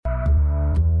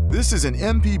This is an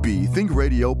MPB Think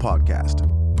Radio podcast.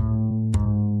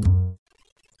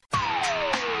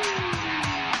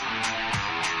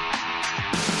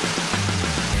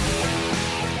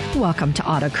 Welcome to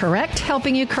AutoCorrect,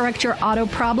 helping you correct your auto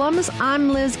problems.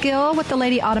 I'm Liz Gill with the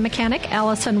Lady Auto Mechanic,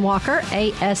 Allison Walker,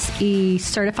 ASE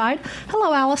certified.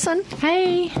 Hello, Allison.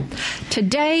 Hey.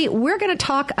 Today, we're going to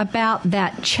talk about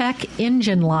that check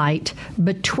engine light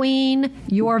between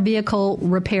your vehicle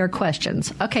repair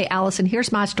questions. Okay, Allison,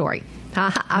 here's my story.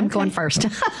 I'm going first.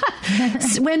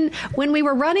 When we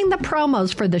were running the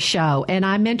promos for the show, and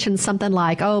I mentioned something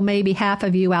like, oh, maybe half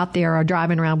of you out there are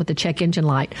driving around with the check engine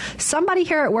light, somebody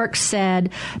here at work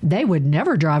said they would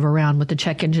never drive around with the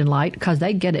check engine light because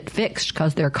they get it fixed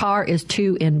because their car is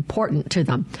too important to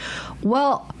them.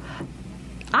 Well,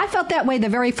 I felt that way the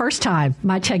very first time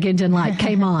my check engine light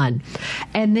came on.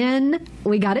 And then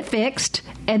we got it fixed,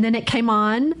 and then it came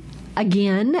on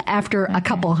again after a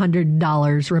couple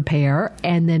 $100 repair,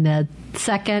 and then a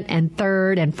second and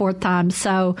third and fourth time.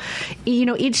 So,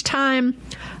 each time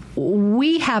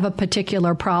we have a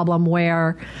particular problem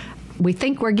where we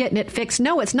think we're getting it fixed.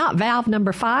 No, it's not valve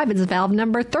number 5. It's valve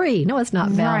number 3. No, it's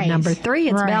not valve number 3.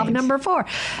 It's valve number 4.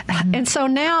 Mm-hmm. And so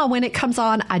now when it comes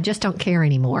on, I just don't care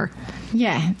anymore.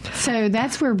 Yeah. So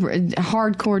that's where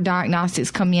hardcore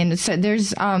diagnostics come in. So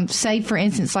there's, say, for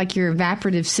instance, like your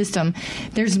evaporative system,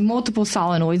 there's multiple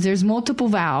solenoids, there's multiple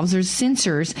valves, there's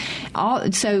sensors.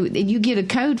 So you get a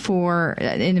code for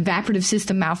an evaporative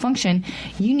system malfunction.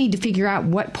 You need to figure out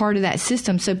what part of that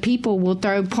system. So people will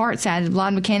throw parts at it. A lot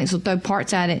of mechanics will throw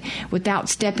parts at it without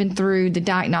stepping through the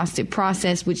diagnostic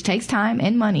process, which takes time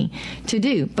and money to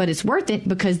do. But it's worth it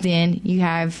because then you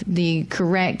have the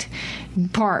correct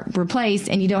part replaced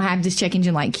and you don't have this check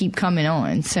engine light keep coming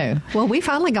on. So, well, we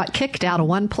finally got kicked out of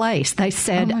one place. They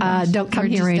said, don't come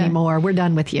here anymore. We're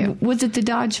done with you. Was it the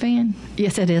Dodge van?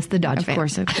 Yes, it is the Dodge van. Of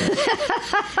course.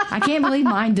 I can't believe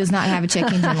mine does not have a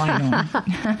check engine light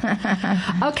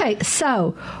on. Okay,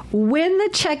 so when the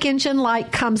check engine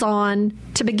light comes on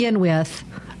to begin with,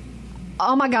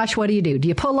 oh my gosh, what do you do? Do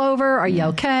you pull over? Are you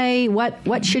okay?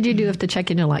 What should you do if the check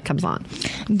engine light comes on?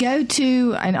 Go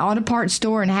to an auto parts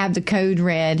store and have the code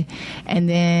read, and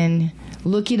then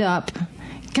look it up.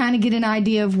 Kind of get an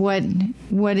idea of what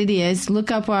it is.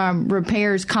 Look up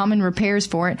repairs, common repairs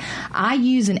for it. I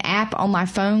use an app on my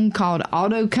phone called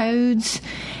Auto Codes,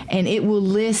 and it will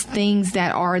list things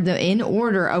that are in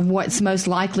order of what's most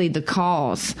likely the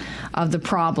cause of the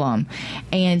problem.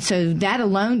 And so that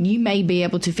alone, you may be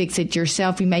able to fix it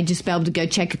yourself. You may just be able to go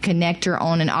check a connector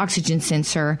on an oxygen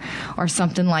sensor or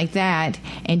something like that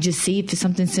and just see if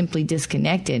something's simply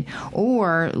disconnected.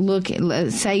 Or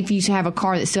say if you have a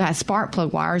car that still has spark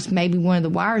plug wires, maybe one of the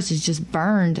wires is just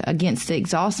burned against the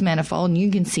exhaust manifold, and you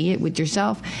can see it with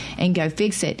yourself and go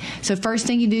fix it. So first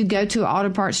thing you do, go to an auto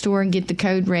parts store and get the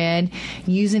code read.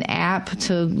 Use an app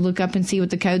to look up and see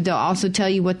what the code. They'll also tell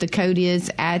you what the code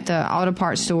is at the auto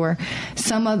parts store.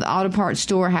 Some of the auto parts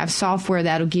store have software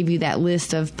that'll give you that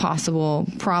list of possible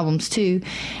problems too,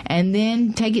 and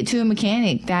then take it to a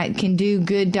mechanic that can do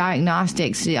good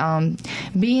diagnostics.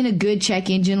 Being a good check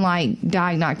engine light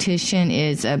diagnostician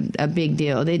is a big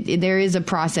deal. There is a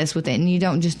process with it, and you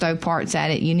don't just throw parts at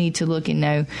it. You need to look and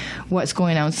know what's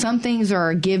going on. Some things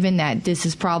are given that this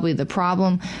is probably the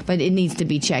problem, but it needs to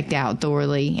be checked out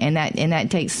thoroughly, and that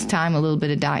takes time, a little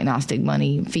bit of diagnostic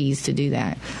money fees to do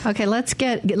that. Okay, let's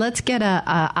get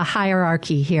a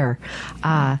hierarchy here.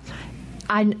 I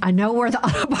know where the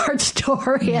auto parts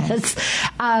store is.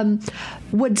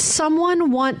 Would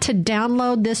someone want to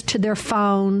download this to their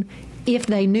phone if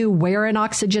they knew where an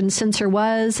oxygen sensor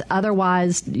was?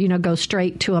 Otherwise, go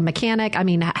straight to a mechanic. I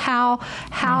mean,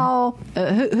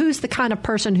 who's the kind of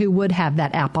person who would have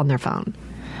that app on their phone?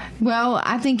 Well,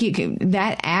 I think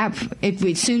that app,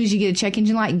 as soon as you get a check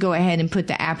engine light, go ahead and put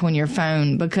the app on your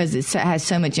phone because it has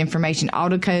so much information.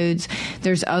 Auto Codes,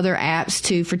 there's other apps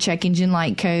too for check engine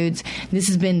light codes. This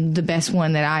has been the best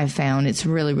one that I've found. It's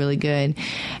really, really good.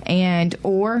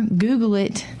 Or Google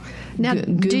it. Now,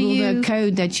 Google the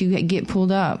code that you get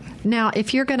pulled up. Now,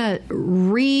 if you're going to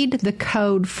read the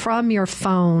code from your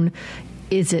phone,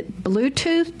 is it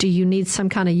Bluetooth? Do you need some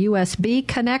kind of USB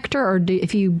connector, or do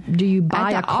you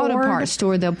buy a cord? At the auto parts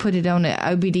store, they'll put it on an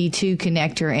OBD2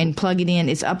 connector and plug it in.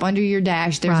 It's up under your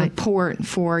dash. There's a port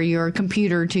for your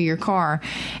computer to your car,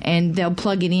 and they'll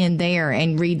plug it in there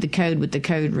and read the code with the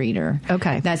code reader.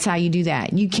 Okay. That's how you do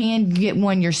that. You can get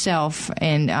one yourself,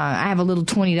 and I have a little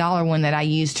 $20 one that I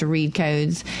use to read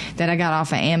codes that I got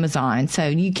off of Amazon. So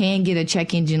you can get a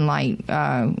check engine light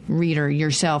reader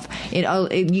yourself. You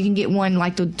can get one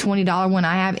like the $20 one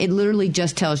I have, it literally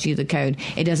just tells you the code.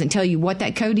 It doesn't tell you what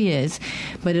that code is,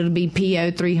 but it'll be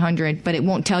PO300, but it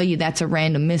won't tell you that's a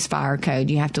random misfire code.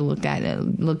 You have to look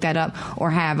that up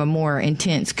or have a more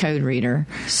intense code reader.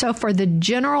 So for the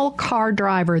general car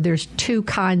driver, there's two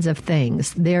kinds of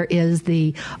things. There is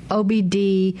the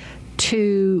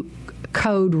OBD2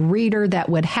 code reader that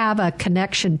would have a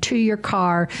connection to your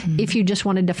car if you just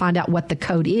wanted to find out what the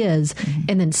code is.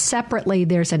 And then separately,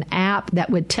 there's an app that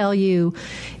would tell you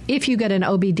if you get an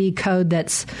OBD code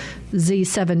that's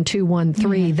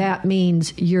Z7213, that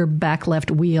means your back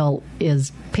left wheel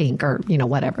is pink or,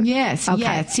 whatever. Yes, okay.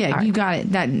 yes, yeah, right. You got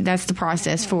it. That's the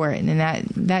process for it. And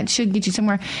that should get you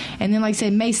somewhere. And then, like I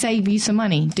said, may save you some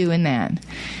money doing that,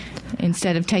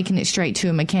 instead of taking it straight to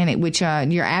a mechanic, which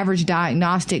your average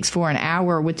diagnostics for an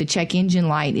hour with the check engine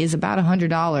light is about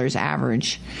 $100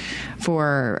 average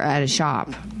at a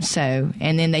shop. So,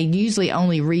 and then they usually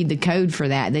only read the code for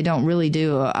that. They don't really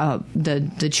do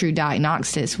the true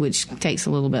diagnostics, which takes a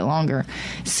little bit longer.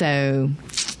 So,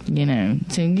 so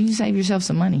you save yourself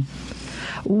some money.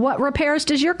 What repairs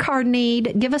does your car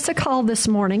need? Give us a call this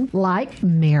morning, like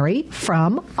Mary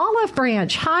from Olive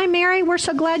Branch. Hi, Mary. We're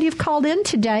so glad you've called in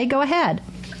today. Go ahead.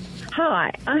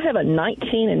 Hi. I have a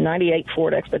 1998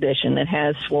 Ford Expedition that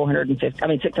has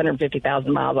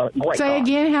 650,000 miles on it. Great Say car.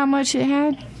 again how much it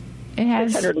had? It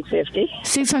has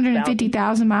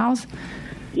 650,000 miles?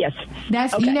 Yes.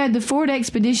 That's okay. The Ford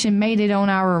Expedition made it on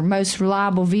our most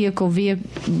reliable vehicle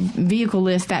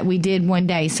list that we did one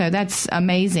day. So that's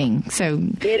amazing. So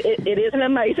it is an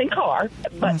amazing car.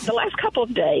 But the last couple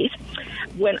of days,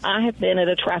 when I have been at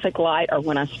a traffic light or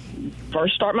when I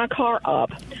first start my car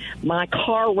up, my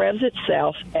car revs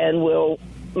itself and will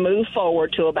move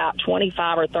forward to about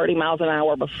 25 or 30 miles an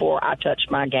hour before I touch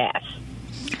my gas.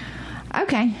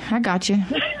 Okay, I got you.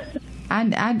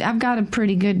 I've got a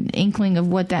pretty good inkling of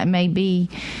what that may be.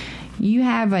 You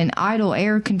have an idle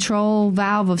air control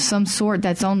valve of some sort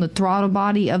that's on the throttle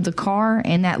body of the car,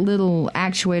 and that little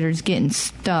actuator is getting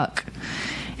stuck,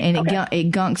 and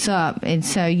it gunks up. And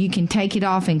so you can take it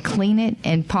off and clean it,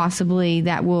 and possibly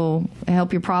that will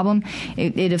help your problem.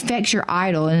 It affects your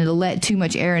idle, and it'll let too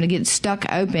much air, and it gets stuck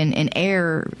open, and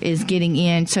air is getting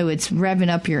in, so it's revving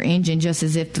up your engine just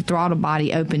as if the throttle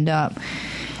body opened up.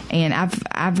 And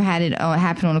I've had it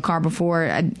happen on a car before.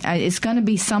 It's going to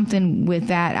be something with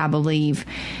that, I believe.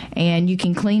 And you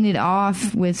can clean it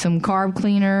off with some carb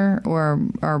cleaner or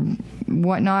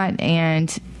whatnot, and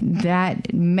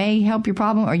that may help your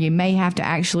problem. Or you may have to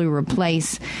actually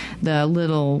replace the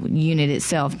little unit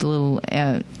itself, the little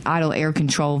idle air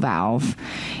control valve.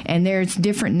 And there's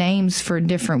different names for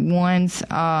different ones.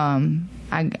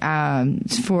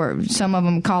 For some of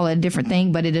them call it a different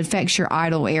thing, but it affects your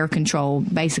idle air control,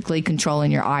 basically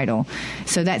controlling your idle.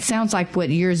 So that sounds like what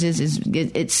yours is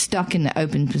it's stuck in the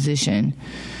open position.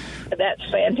 That's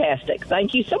fantastic.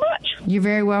 Thank you so much. You're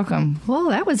very welcome.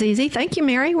 Well, that was easy. Thank you,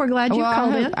 Mary. We're glad you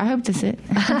called in. I hope that's it.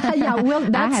 Yeah,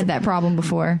 well, I had that problem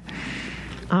before.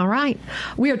 All right.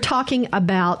 We are talking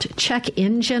about check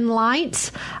engine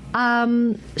lights.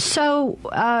 When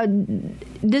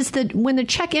the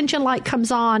check engine light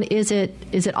comes on, is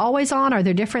it always on? Are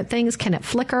there different things? Can it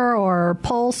flicker or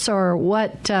pulse or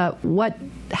what?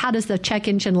 How does the check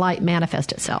engine light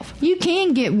manifest itself? You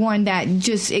can get one that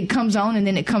just it comes on and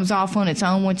then it comes off on its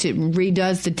own once it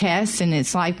redoes the test, and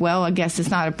it's like, well, I guess it's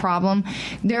not a problem.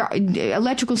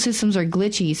 Electrical systems are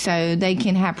glitchy, so they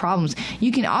can have problems.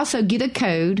 You can also get a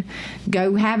code,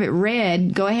 go have it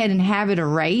read, go ahead and have it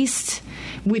erased,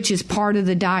 which is part of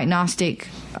the diagnostic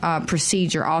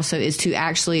procedure also, is to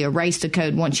actually erase the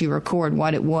code once you record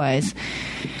what it was.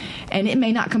 And it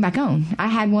may not come back on. I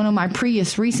had one on my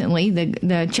Prius recently.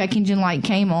 The check engine light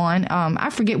came on. I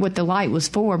forget what the light was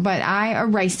for, but I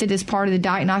erased it as part of the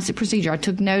diagnostic procedure. I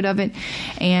took note of it,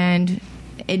 and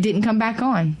it didn't come back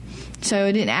on. So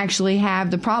it didn't actually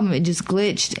have the problem. It just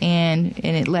glitched, and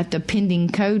it left a pending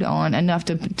code on enough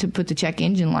to put the check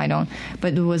engine light on,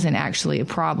 but it wasn't actually a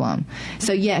problem.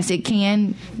 So, yes, it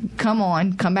can come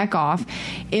on, come back off.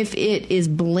 If it is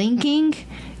blinking,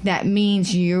 that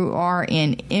means you are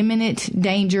in imminent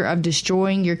danger of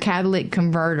destroying your catalytic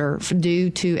converter due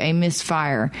to a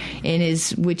misfire,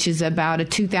 which is about a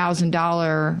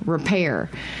 $2,000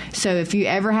 repair. So if you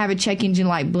ever have a check engine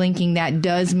light blinking, that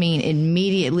does mean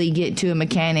immediately get to a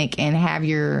mechanic and have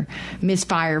your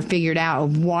misfire figured out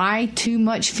of why too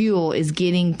much fuel is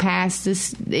getting past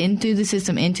this into the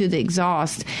system, into the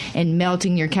exhaust, and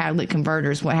melting your catalytic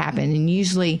converters. What happened? And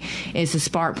usually it's a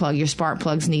spark plug. Your spark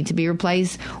plugs need to be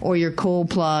replaced, or your coil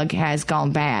plug has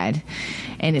gone bad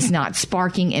and it's not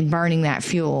sparking and burning that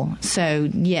fuel. So,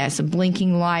 yes, a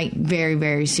blinking light, very,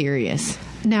 very serious.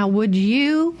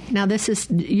 Now, this is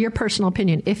your personal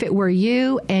opinion, if it were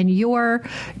you and you're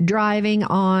driving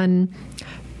on,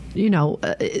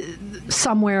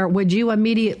 somewhere, would you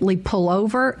immediately pull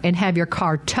over and have your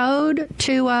car towed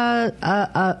to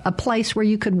a place where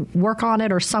you could work on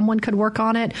it or someone could work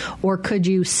on it? Or could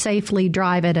you safely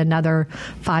drive it another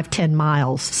 5-10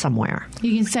 miles somewhere?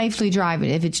 You can safely drive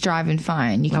it if it's driving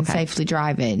fine. You can safely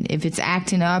drive it. If it's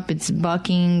acting up, it's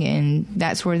bucking and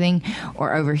that sort of thing,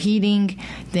 or overheating,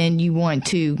 then you want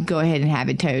to go ahead and have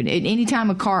it towed. Anytime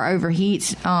a car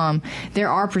overheats, there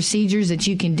are procedures that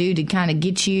you can do to kind of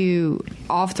get you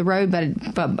off the road, but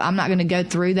I'm not going to go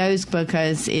through those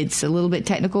because it's a little bit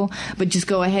technical. But just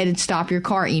go ahead and stop your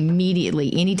car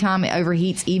immediately. Anytime it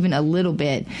overheats even a little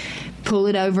bit, pull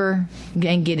it over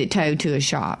and get it towed to a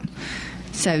shop.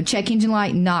 So check engine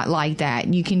light, not like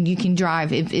that. You can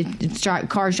drive, if it's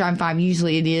car's driving fine,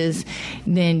 usually it is,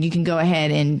 then you can go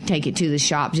ahead and take it to the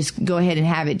shop. Just go ahead and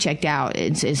have it checked out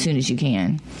as soon as you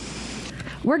can.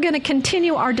 We're going to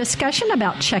continue our discussion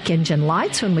about check engine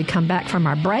lights when we come back from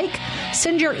our break.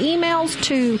 Send your emails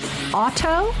to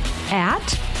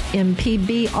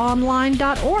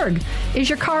auto@mpbonline.org. Is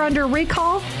your car under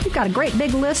recall? We've got a great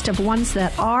big list of ones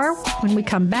that are. When we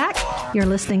come back, you're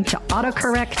listening to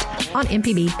AutoCorrect on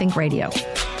MPB Think Radio.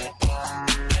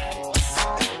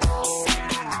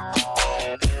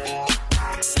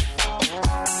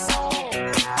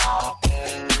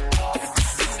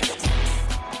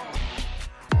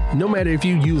 No matter if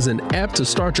you use an app to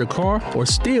start your car or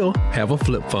still have a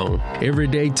flip phone,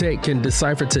 Everyday Tech can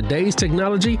decipher today's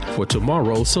technology for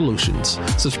tomorrow's solutions.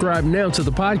 Subscribe now to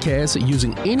the podcast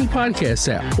using any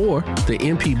podcast app or the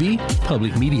MPB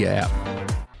Public Media app.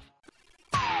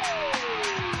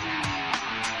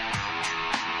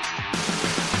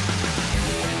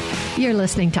 You're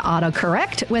listening to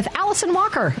AutoCorrect with Allison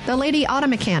Walker, the lady auto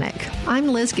mechanic. I'm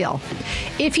Liz Gill.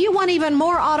 If you want even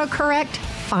more AutoCorrect,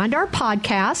 find our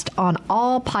podcast on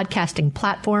all podcasting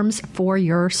platforms for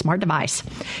your smart device.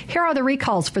 Here are the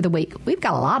recalls for the week. We've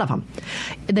got a lot of them.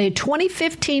 The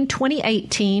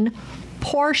 2015-2018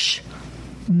 Porsche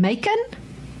Macan,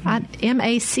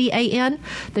 M-A-C-A-N,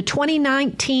 the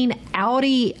 2019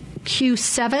 Audi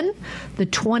Q7, the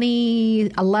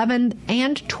 2011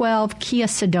 and 12 Kia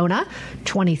Sedona,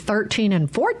 2013 and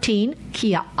 14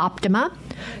 Kia Optima,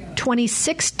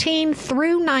 2016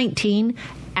 through 19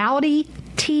 Audi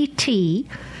TT,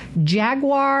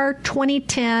 Jaguar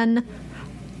 2010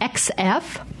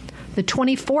 XF, the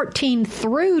 2014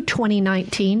 through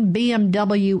 2019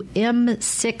 BMW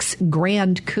M6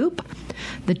 Grand Coupe,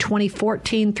 the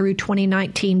 2014 through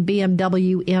 2019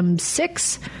 BMW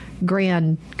M6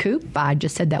 Grand Coupe. I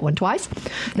just said that one twice.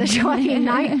 The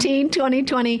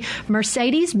 2019-2020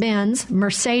 Mercedes-Benz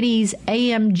Mercedes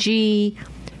AMG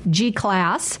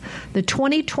G-Class, the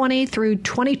 2020 through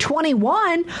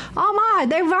 2021. Oh my,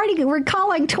 they've already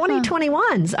recalling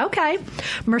 2021s. Okay.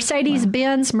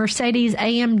 Mercedes-Benz, Mercedes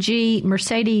AMG,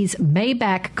 Mercedes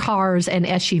Maybach cars and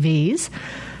SUVs,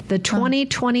 the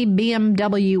 2020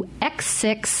 BMW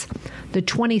X6, the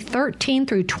 2013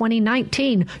 through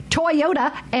 2019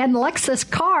 Toyota and Lexus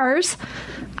cars.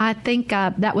 I think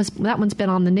that one's been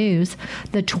on the news.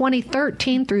 The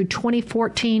 2013 through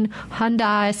 2014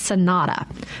 Hyundai Sonata.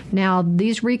 Now,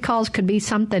 these recalls could be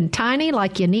something tiny,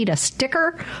 like you need a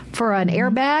sticker for an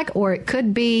airbag, or it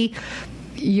could be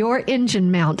your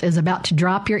engine mount is about to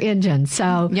drop your engine.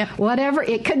 So whatever,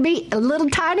 it could be a little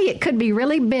tiny, it could be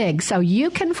really big. So you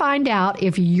can find out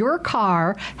if your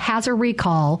car has a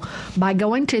recall by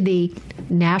going to the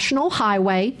National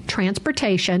Highway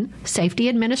Transportation Safety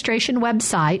Administration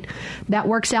website. That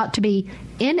works out to be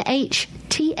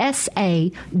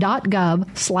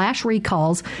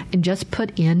NHTSA.gov/recalls, and just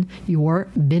put in your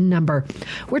VIN number.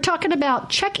 We're talking about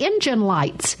check engine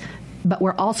lights, but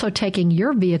we're also taking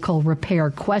your vehicle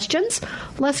repair questions.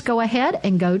 Let's go ahead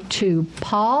and go to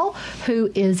Paul,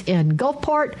 who is in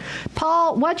Gulfport.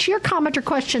 Paul, what's your comment or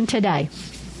question today?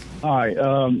 Hi.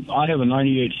 I have a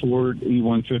 98 Ford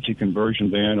E150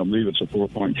 conversion van. I believe it's a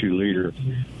 4.2 liter.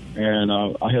 And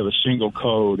I have a single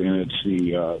code, and it's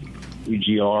the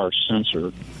EGR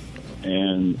sensor.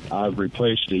 And I've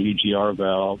replaced the EGR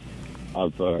valve.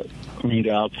 I've cleaned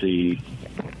out the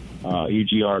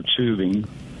EGR tubing,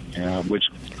 which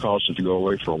caused it to go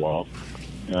away for a while.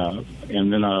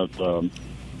 And then I've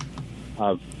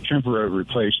temporarily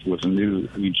replaced with a new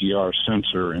EGR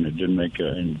sensor, and it didn't make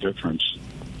any difference.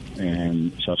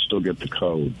 And so I still get the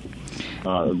code.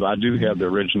 I do have the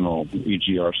original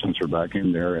EGR sensor back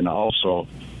in there, and I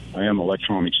am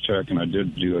electronics tech, and I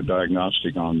did do a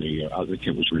diagnostic on I think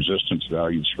it was resistance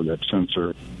values for that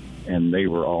sensor, and they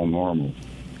were all normal.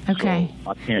 Okay.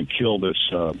 So I can't kill this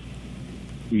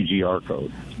EGR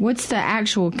code. What's the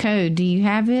actual code? Do you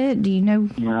have it? Do you know?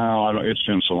 No, I don't, it's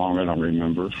been so long I don't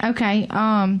remember. Okay.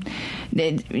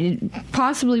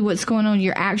 Possibly what's going on,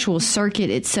 your actual circuit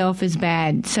itself is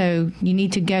bad. So you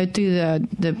need to go through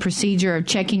the procedure of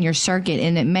checking your circuit,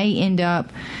 and it may end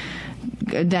up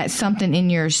that something in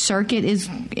your circuit is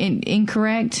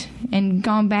incorrect and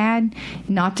gone bad.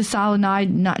 Not the solenoid,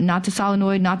 not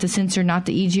the sensor, not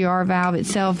the EGR valve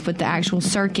itself, but the actual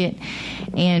circuit.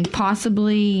 And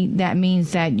possibly that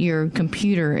means that your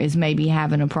computer is maybe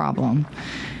having a problem,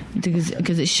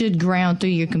 because it should ground through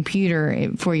your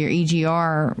computer for your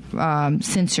EGR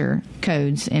sensor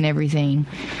codes and everything.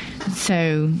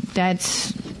 So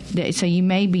so you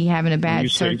may be having a bad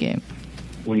circuit.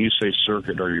 When you say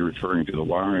circuit, are you referring to the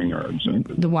wiring or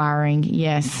exactly? The wiring,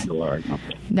 yes. The wiring,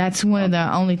 okay. That's one of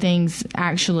the only things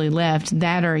actually left.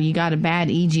 That, or you got a bad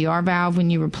EGR valve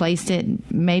when you replaced it,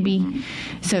 maybe. Mm-hmm.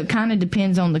 So it kind of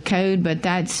depends on the code,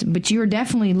 but you're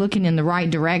definitely looking in the right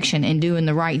direction and doing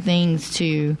the right things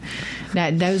to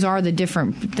that. Those are the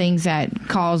different things that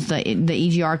cause the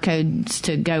EGR codes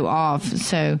to go off.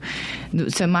 So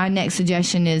my next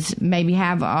suggestion is maybe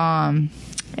have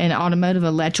an automotive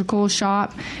electrical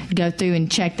shop go through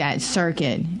and check that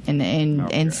circuit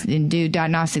and do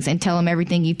diagnostics and tell them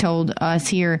everything you told us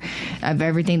here of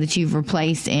everything that you've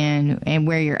replaced and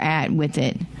where you're at with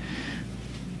it.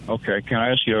 Okay. Can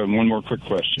I ask you one more quick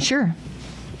question? Sure.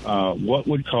 What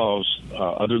would cause,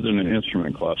 other than an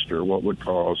instrument cluster, what would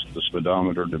cause the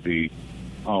speedometer to be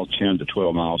 10 to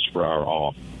 12 miles per hour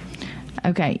off?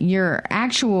 Okay, your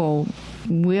actual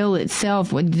wheel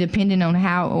itself, depending on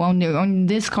how on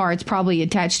this car, it's probably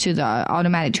attached to the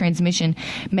automatic transmission.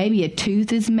 Maybe a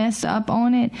tooth is messed up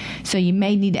on it, so you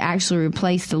may need to actually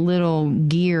replace the little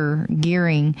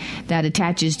gearing that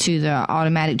attaches to the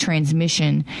automatic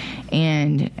transmission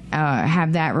and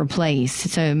have that replaced.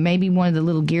 So maybe one of the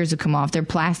little gears will come off. They're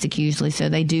plastic usually, so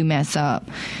they do mess up,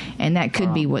 and that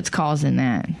could be what's causing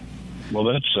that. Well,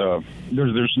 that's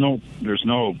there's no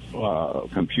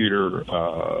computer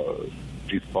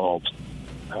default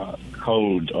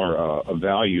code or a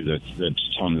value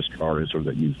that's on this car, or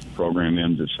that you program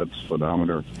in to set the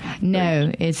speedometer.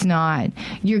 No, it's not.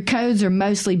 Your codes are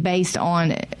mostly based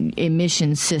on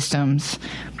emission systems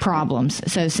problems.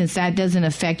 So since that doesn't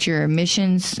affect your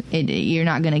emissions, you're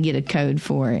not going to get a code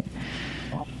for it.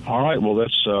 All right. Well,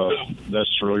 that's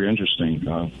really interesting.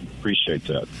 Appreciate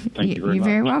that. Thank you very much. You're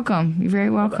very welcome. You're very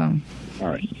welcome. All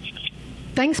right.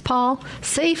 Thanks, Paul.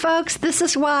 See, folks, this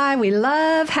is why we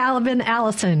love Halibin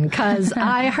Allison, because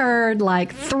I heard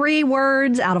like 3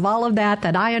 words out of all of that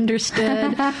I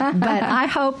understood. But I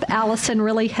hope Allison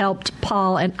really helped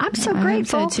Paul, and I'm so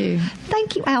grateful. I hope so, too.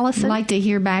 Thank you, Allison. I'd like to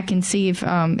hear back and see if,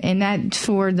 and that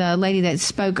for the lady that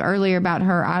spoke earlier about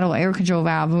her idle air control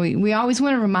valve. We always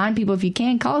want to remind people, if you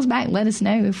can, call us back. Let us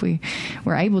know if we're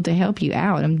able to help you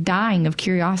out. I'm dying of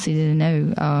curiosity to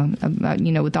know about,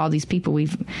 with all these people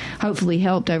we've hopefully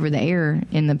helped over the air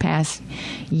in the past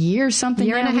year or something.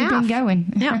 Year and a half. We've been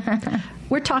going. Yeah.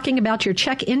 We're talking about your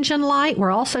check engine light.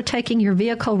 We're also taking your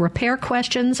vehicle repair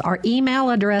questions. Our email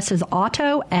address is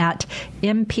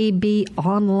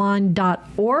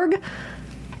auto@mpbonline.org.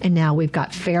 And now we've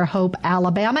got Fairhope,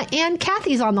 Alabama, and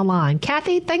Kathy's on the line.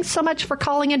 Kathy, thanks so much for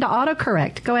calling into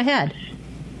AutoCorrect. Go ahead.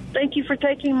 Thank you for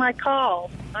taking my call.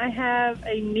 I have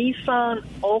a Nissan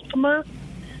Altima.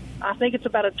 I think it's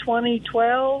about a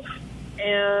 2012.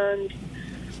 And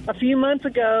a few months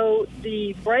ago,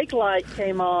 the brake light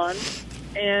came on,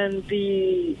 and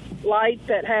the light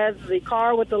that has the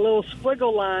car with the little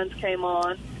squiggle lines came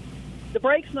on. The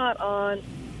brake's not on.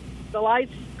 The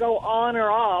lights go on or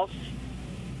off,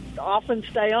 often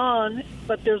stay on,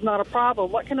 but there's not a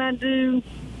problem. What can I do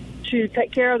to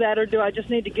take care of that, or do I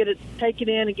just need to take it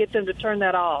in and get them to turn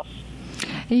that off?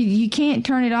 You can't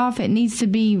turn it off. It needs to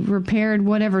be repaired,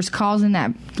 whatever's causing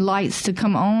that lights to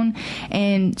come on.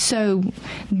 And so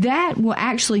that will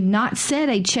actually not set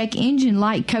a check engine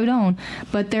light code on,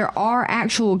 but there are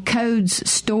actual codes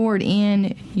stored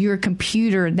in your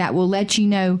computer that will let you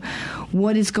know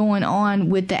what is going on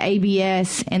with the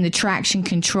ABS and the traction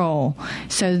control.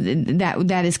 So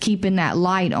that is keeping that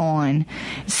light on.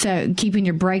 So keeping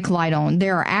your brake light on.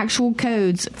 There are actual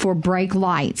codes for brake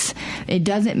lights. It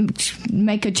doesn't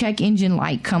make a check engine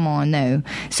light come on, though.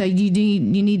 So you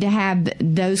need to have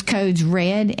those codes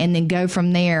read and then go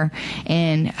from there.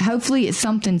 And hopefully it's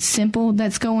something simple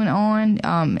that's going on.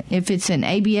 If it's an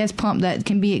ABS pump, that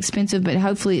can be expensive, but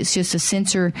hopefully it's just a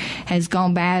sensor has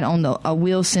gone bad on a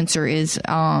wheel sensor is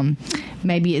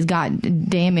maybe it's got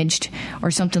damaged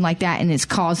or something like that, and it's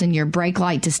causing your brake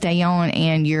light to stay on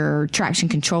and your traction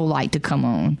control light to come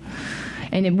on.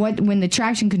 And when the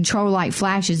traction control light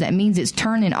flashes, that means it's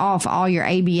turning off all your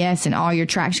ABS and all your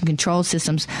traction control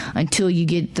systems until you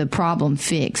get the problem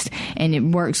fixed. And it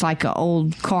works like an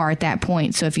old car at that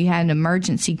point. So if you had an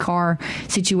emergency car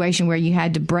situation where you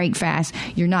had to brake fast,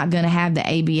 you're not going to have the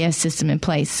ABS system in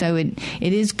place. So it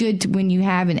is good when you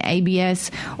have an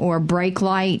ABS or a brake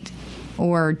light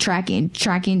or traction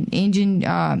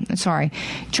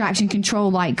control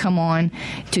light come on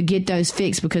to get those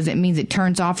fixed, because it means it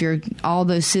turns off all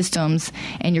those systems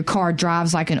and your car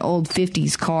drives like an old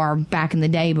 50s car back in the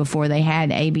day before they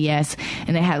had ABS,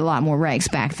 and they had a lot more wrecks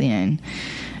back then.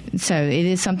 So it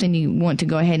is something you want to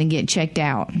go ahead and get checked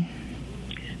out.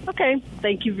 Okay.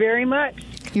 Thank you very much.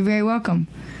 You're very welcome.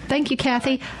 Thank you,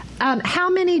 Kathy. How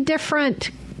many different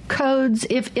codes,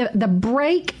 if the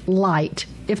brake light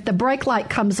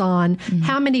comes on,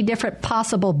 how many different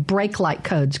possible brake light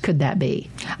codes could that be?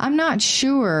 I'm not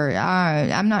sure.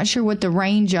 I'm not sure what the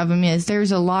range of them is.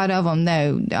 There's a lot of them,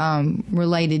 though,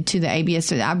 related to the ABS.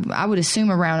 So I would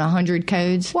assume around 100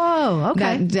 codes. Whoa,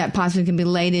 okay. That possibly can be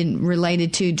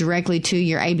related to directly to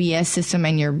your ABS system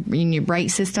and your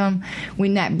brake system.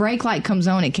 When that brake light comes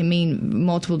on, it can mean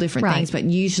multiple different things, but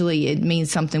usually it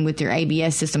means something with your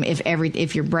ABS system.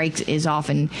 If your brake is off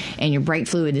and your brake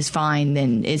fluid is fine,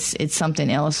 then it's something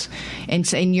else.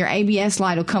 And your ABS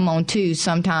light will come on too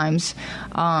sometimes,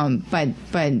 but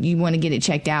you want to get it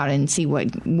checked out and see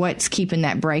what's keeping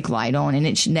that brake light on, and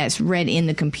that's read in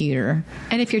the computer.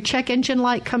 And if your check engine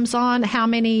light comes on, how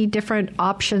many different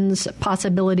options,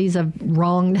 possibilities of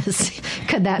wrongness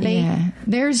could that be? Yeah,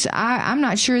 I'm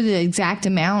not sure the exact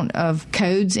amount of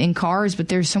codes in cars, but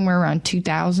there's somewhere around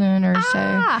 2,000 or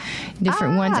so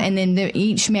different ones, and then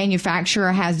each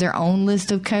manufacturer has their own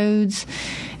list of codes.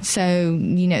 So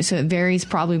so it varies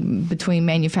probably between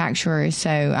manufacturers. So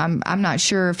I'm not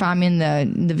sure if I'm in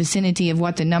the vicinity of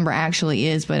what the number actually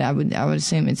is, but I would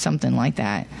assume it's something like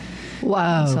that.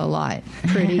 Whoa. It's a lot.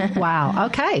 Pretty. Wow.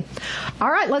 Okay. All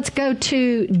right. Let's go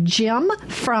to Jim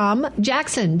from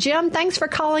Jackson. Jim, thanks for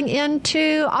calling in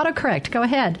to AutoCorrect. Go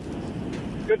ahead.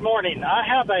 Good morning. I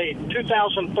have a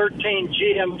 2013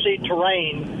 GMC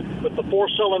Terrain with the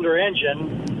 4-cylinder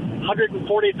engine,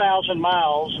 140,000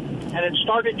 miles, and it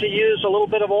started to use a little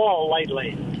bit of oil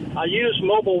lately. I use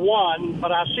Mobil 1,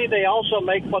 but I see they also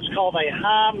make what's called a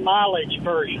high mileage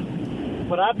version.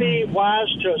 Would I be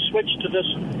wise to switch to this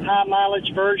high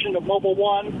mileage version of Mobil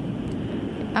 1?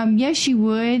 Yes, you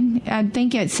would. I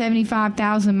think at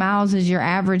 75,000 miles is your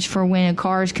average for when a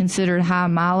car is considered high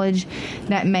mileage.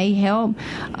 That may help.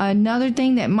 Another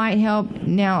thing that might help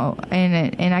now,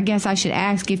 and I guess I should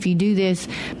ask if you do this,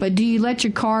 but do you let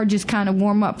your car just kind of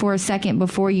warm up for a second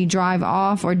before you drive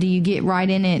off, or do you get right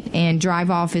in it and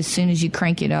drive off as soon as you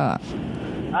crank it up?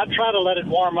 I try to let it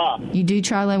warm up. You do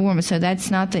try to let it warm up, so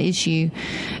that's not the issue.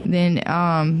 Then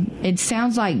it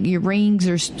sounds like your rings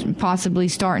are possibly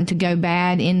starting to go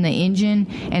bad in the engine,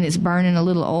 and it's burning a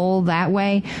little oil that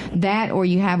way. That, or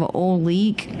you have an oil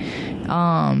leak.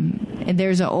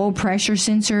 There's an oil pressure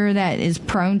sensor that is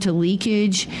prone to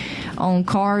leakage on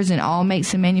cars and all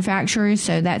makes and manufacturers,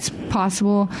 so that's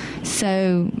possible.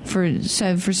 So for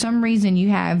some reason you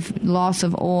have loss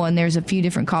of oil, and there's a few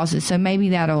different causes. So maybe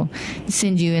that'll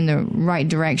send you in the right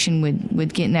direction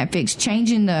with getting that fixed.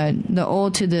 Changing the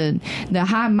oil to the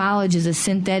high mileage is a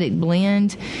synthetic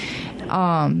blend.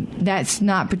 That's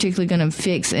not particularly going to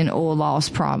fix an oil loss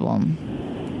problem.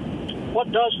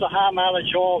 What does the high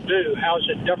mileage oil do? How is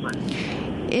it different?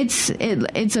 It's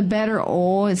a better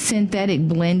oil. It's synthetic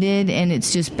blended, and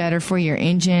it's just better for your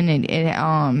engine. It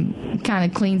kind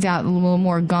of cleans out a little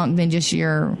more gunk than just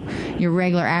your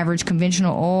regular average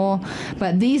conventional oil.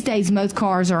 But these days, most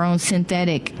cars are on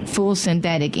full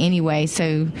synthetic anyway,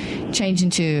 so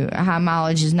changing to high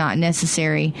mileage is not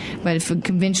necessary. But if a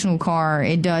conventional car,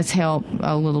 it does help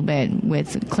a little bit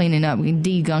with cleaning up,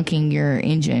 de-gunking your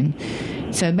engine.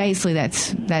 So basically,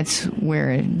 that's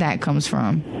where that comes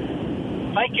from.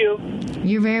 Thank you.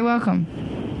 You're very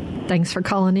welcome. Thanks for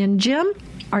calling in, Jim.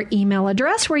 Our email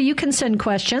address where you can send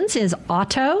questions is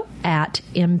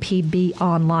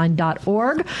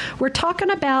auto@mpbonline.org. We're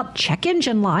talking about check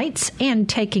engine lights and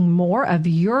taking more of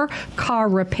your car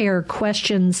repair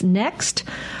questions next.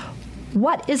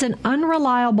 What is an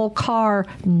unreliable car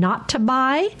not to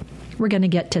buy? We're going to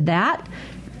get to that.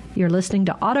 You're listening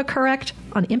to AutoCorrect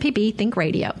on MPB Think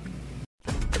Radio.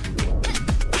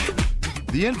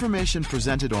 The information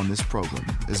presented on this program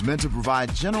is meant to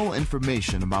provide general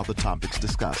information about the topics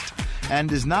discussed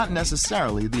and is not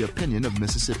necessarily the opinion of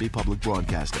Mississippi Public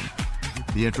Broadcasting.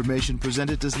 The information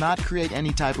presented does not create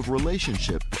any type of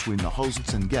relationship between the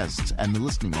hosts and guests and the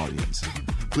listening audience.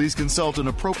 Please consult an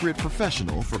appropriate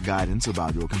professional for guidance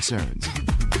about your concerns.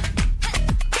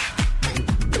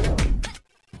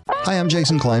 Hi, I'm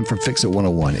Jason Klein from Fix It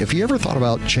 101. If you ever thought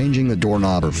about changing the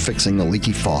doorknob or fixing a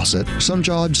leaky faucet, some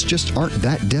jobs just aren't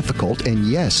that difficult, and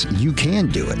yes, you can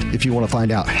do it. If you want to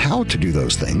find out how to do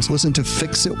those things, listen to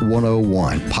Fix It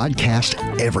 101,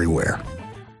 podcast everywhere.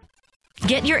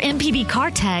 Get your MPB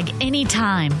car tag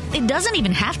anytime. It doesn't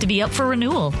even have to be up for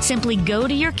renewal. Simply go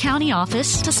to your county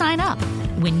office to sign up.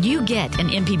 When you get an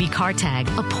MPB car tag,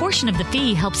 a portion of the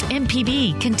fee helps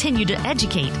MPB continue to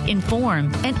educate,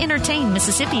 inform, and entertain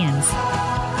Mississippians.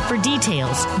 For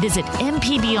details, visit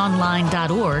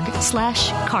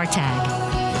mpbonline.org/car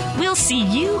tag. We'll see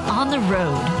you on the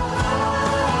road.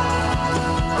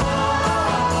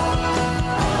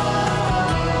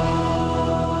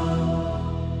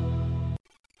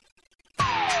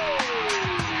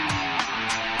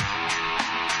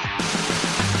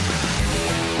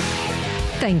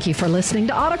 Thank you for listening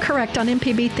to AutoCorrect on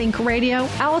MPB Think Radio.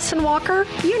 Allison Walker,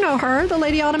 you know her, the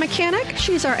Lady Auto Mechanic.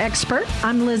 She's our expert.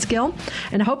 I'm Liz Gill,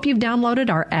 and I hope you've downloaded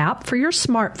our app for your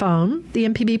smartphone, the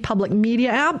MPB Public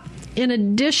Media app. In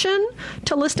addition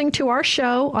to listening to our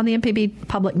show on the MPB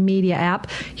Public Media app,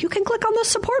 you can click on the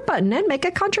support button and make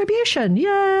a contribution.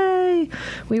 Yay!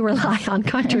 We rely on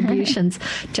contributions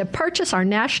to purchase our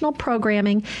national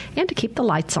programming and to keep the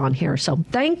lights on here. So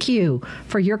thank you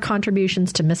for your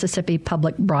contributions to Mississippi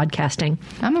Public Broadcasting.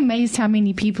 I'm amazed how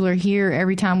many people are here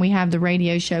every time we have the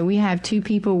radio show. We have 2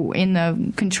 people in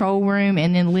the control room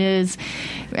and then Liz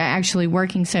actually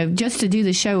working. So just to do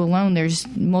the show alone, there's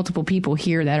multiple people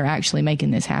here that are actually making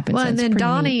this happen. Well, so and then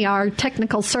Donnie, our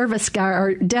technical service guy,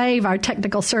 or Dave, our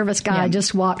technical service guy,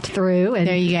 just walked through. And,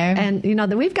 there you go. And, you know,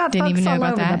 we've got folks all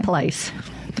over the place.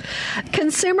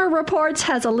 Consumer Reports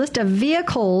has a list of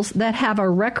vehicles that have a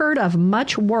record of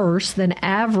much worse than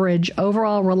average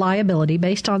overall reliability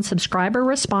based on subscriber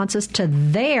responses to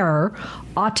their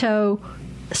auto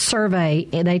survey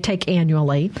they take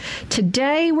annually.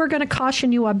 Today, we're going to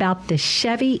caution you about the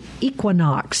Chevy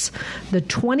Equinox. The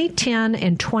 2010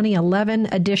 and 2011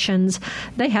 editions,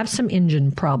 they have some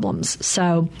engine problems.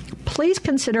 So please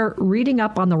consider reading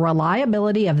up on the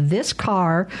reliability of this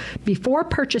car before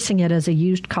purchasing it as a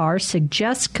used car,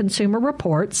 suggests Consumer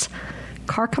Reports.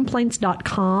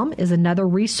 CarComplaints.com is another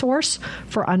resource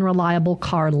for unreliable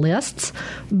car lists.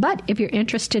 But if you're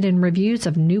interested in reviews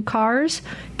of new cars,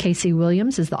 Casey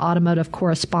Williams is the automotive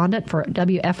correspondent for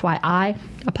WFYI,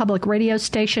 a public radio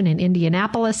station in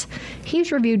Indianapolis.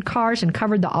 He's reviewed cars and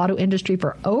covered the auto industry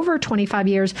for over 25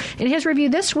 years. And his review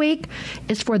this week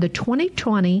is for the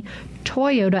 2020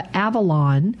 Toyota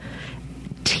Avalon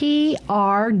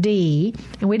TRD,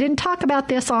 and we didn't talk about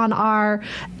this on our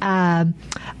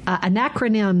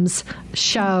acronyms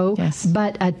show,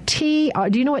 but a T.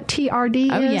 Do you know what TRD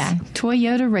is? Oh, yeah.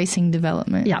 Toyota Racing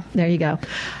Development. Yeah, there you go.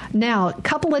 Now, a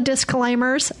couple of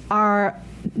disclaimers are...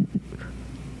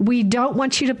 We don't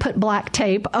want you to put black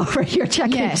tape over your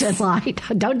check engine light.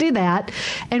 Don't do that.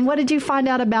 And what did you find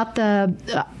out about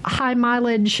the high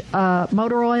mileage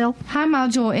motor oil? High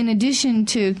mileage oil, in addition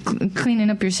to cleaning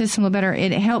up your system a little better,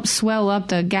 it helps swell up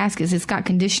the gaskets. It's got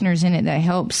conditioners in it that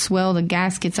help swell the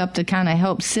gaskets up to kind of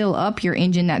help seal up your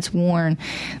engine that's worn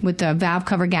with the valve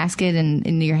cover gasket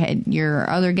and your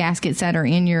other gaskets that are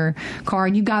in your car.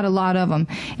 You've got a lot of them,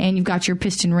 and you've got your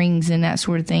piston rings and that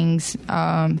sort of things.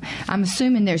 I'm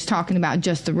assuming there's talking about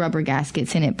just the rubber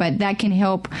gaskets in it, but that can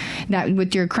help that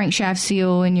with your crankshaft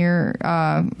seal and your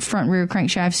front rear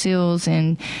crankshaft seals.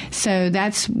 And so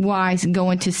that's why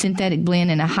going to synthetic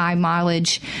blend and a high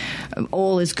mileage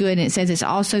oil is good. And it says it's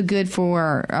also good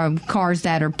for cars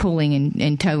that are pulling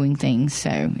and towing things,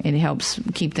 so it helps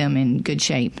keep them in good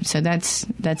shape. So that's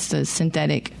the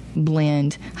synthetic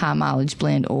blend, high mileage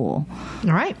blend oil.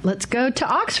 All right, let's go to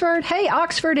Oxford. Hey,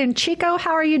 Oxford and Chico,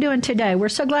 how are you doing today? We're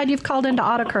so glad you've called into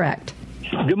AutoCorrect.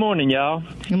 Good morning, y'all.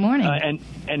 Good morning.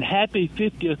 And happy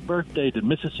 50th birthday to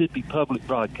Mississippi Public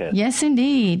Broadcasting. Yes,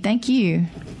 indeed. Thank you.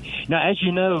 Now, as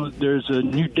you know, there's a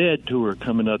new Dead tour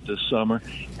coming up this summer,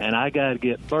 and I got to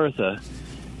get Bertha,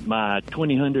 my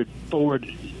 2000 Ford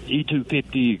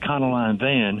E250 Econoline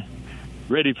van,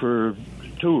 ready for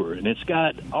tour, and it's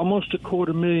got almost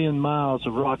 250,000 miles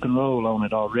of rock and roll on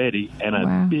it already, and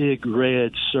a big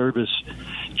red service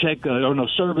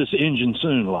engine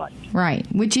soon light. Right,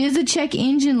 which is a check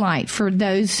engine light for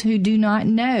those who do not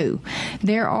know.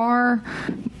 There are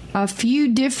a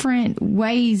few different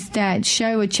ways that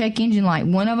show a check engine light.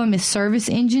 One of them is service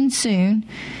engine soon.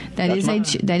 That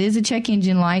is a check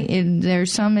engine light.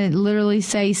 There's some that literally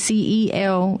say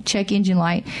CEL, check engine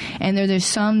light, and there's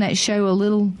some that show a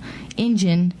little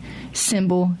engine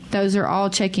symbol. Those are all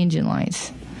check engine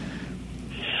lights.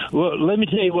 Well, let me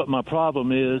tell you what my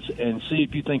problem is and see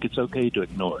if you think it's okay to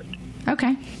ignore it.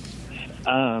 Okay.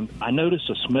 I noticed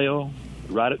a smell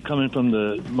coming from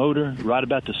the motor right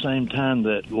about the same time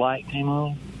that light came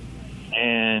on,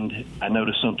 and I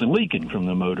noticed something leaking from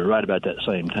the motor right about that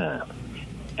same time.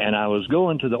 And I was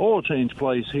going to the oil change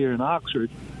place here in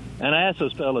Oxford, and I asked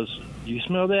those fellas, "Do you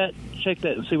smell that? Check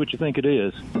that and see what you think it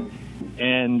is."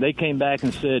 And they came back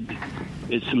and said,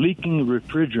 "It's leaking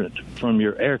refrigerant from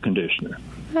your air conditioner."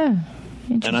 Oh,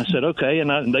 and I said, okay,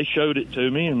 and they showed it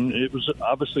to me, and it was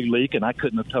obviously leak, and I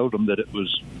couldn't have told them that it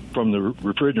was from the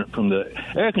refrigerant from the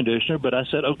air conditioner, but I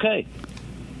said, okay,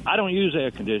 I don't use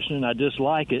air conditioning, I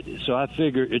dislike it, so I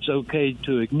figure it's okay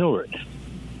to ignore it.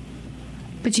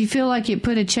 But you feel like it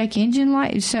put a check engine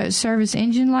light, service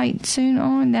engine light soon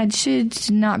on? That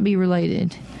should not be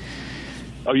related.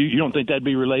 Oh, you don't think that'd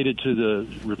be related to the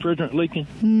refrigerant leaking?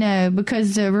 No,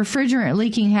 because the refrigerant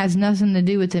leaking has nothing to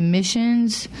do with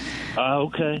emissions.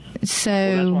 Okay. So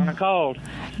that's why I called.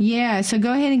 Yeah, so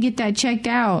go ahead and get that checked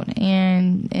out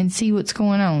and see what's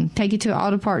going on. Take it to an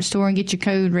auto parts store and get your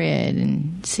code read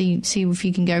and see if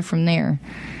you can go from there.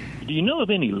 Do you know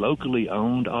of any locally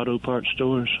owned auto parts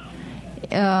stores?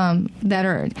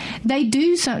 They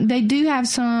do have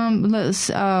some.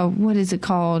 What is it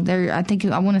called?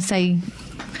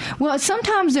 Well,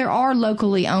 sometimes there are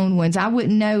locally owned ones. I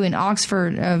wouldn't know in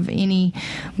Oxford of any,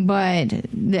 but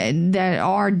that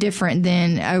are different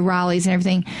than O'Reilly's and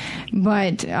everything.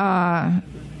 But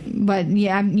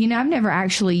yeah, I've never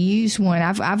actually used one.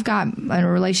 I've got a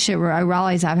relationship with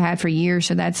O'Reilly's I've had for years,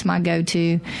 so that's my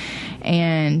go-to.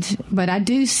 But I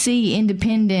do see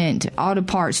independent auto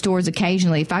parts stores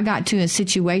occasionally. If I got to a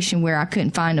situation where I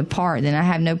couldn't find a part, then I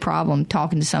have no problem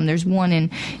talking to some. There's one in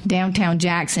downtown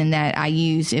Jackson that I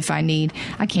use if I need.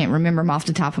 I can't remember them off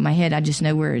the top of my head. I just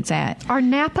know where it's at. Are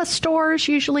Napa stores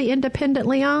usually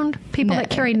independently owned? People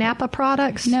that carry Napa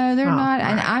products? No, they're not.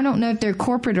 And I don't know if they're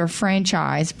corporate or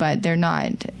franchise, but they're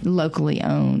not locally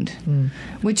owned.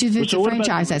 Which if it's a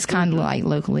franchise, that's kind of like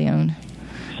locally owned.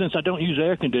 Since I don't use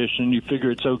air conditioning, you figure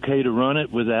it's okay to run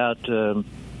it without any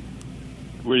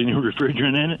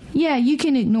refrigerant in it? Yeah, you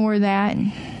can ignore that.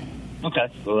 Okay,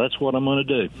 well, that's what I'm going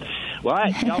to do. Well, all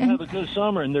right, y'all have a good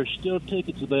summer, and there's still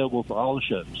tickets available for all the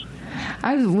shows.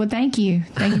 Oh, well, thank you.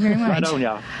 Thank you very much. Right on,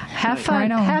 y'all. Have fun.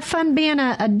 Right on. Have fun being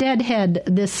a deadhead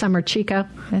this summer, Chico.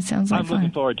 That sounds like fun. I'm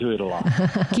looking forward to it a lot.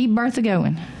 Keep Bertha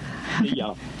going. See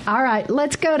y'all. All right,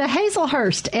 let's go to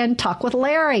Hazelhurst and talk with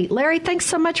Larry. Larry, thanks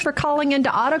so much for calling into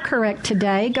AutoCorrect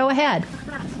today. Go ahead.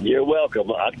 You're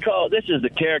welcome. This is the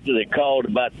character that called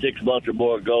about 6 months or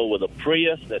more ago with a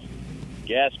Prius that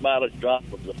gas mileage dropped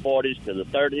from the 40s to the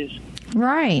 30s.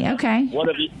 Right. Okay. One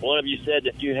of you said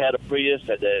that you had a Prius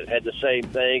that had the same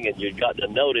thing, and you got to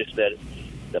notice that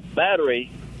the battery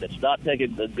that's not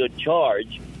taking a good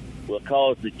charge will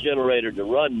cause the generator to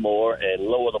run more and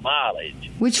lower the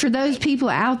mileage. Which, for those people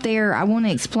out there, I want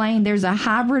to explain, there's a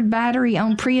hybrid battery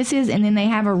on Priuses, and then they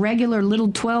have a regular little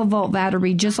 12-volt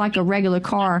battery, just like a regular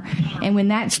car. And when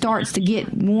that starts to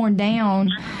get worn down,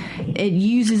 it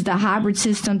uses the hybrid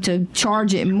system to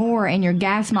charge it more, and your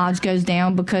gas mileage goes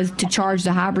down because to charge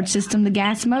the hybrid system, the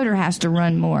gas motor has to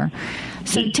run more.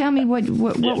 So tell me, what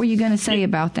were you going to say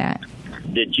about that?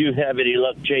 Did you have any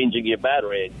luck changing your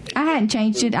battery? I hadn't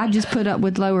changed it. I just put up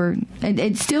with lower.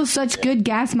 It's still such good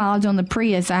gas mileage on the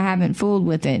Prius. I haven't fooled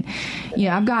with it.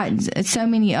 I've got so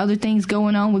many other things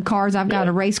going on with cars. I've got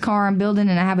a race car I'm building,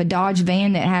 and I have a Dodge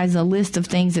van that has a list of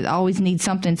things that always need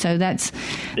something. So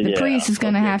the Prius is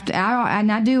going to have to.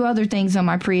 I do other things on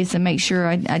my Prius and make sure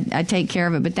I take care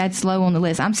of it, but that's low on the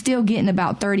list. I'm still getting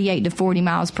about 38 to 40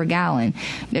 miles per gallon.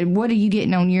 What are you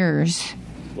getting on yours?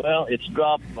 Well, it's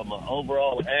dropped from an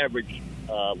overall average,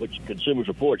 which Consumers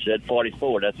Report said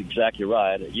 44. That's exactly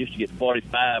right. It used to get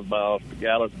 45 miles per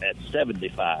gallon at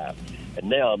 75, and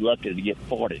now I'm lucky to get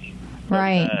 40.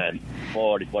 Right.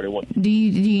 40, 41. Do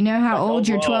you know how old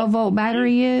your 12-volt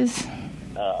battery is?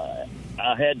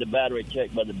 I had the battery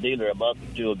checked by the dealer a month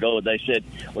or two ago, and they said,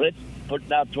 well, it's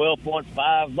putting out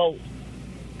 12.5 volts.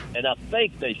 And I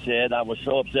think they said, I was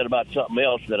so upset about something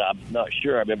else that I'm not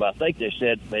sure. I think they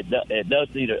said it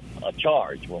does need a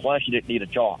charge. Well, why should it need a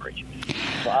charge?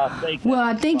 So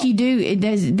I think you do.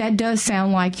 That does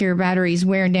sound like your battery's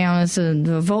wearing down. As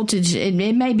the voltage, it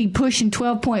may be pushing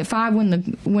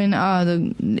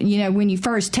 12.5 when you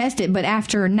first test it, but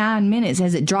after 9 minutes,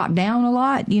 has it dropped down a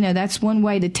lot? That's one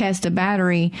way to test a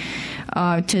battery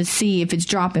to see if it's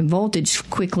dropping voltage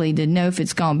quickly to know if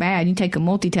it's gone bad. You take a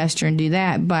multi-tester and do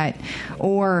that,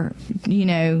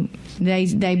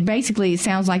 they basically, it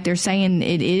sounds like they're saying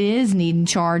it is needing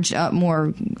charged up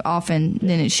more often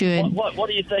than it should. What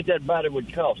do you think that battery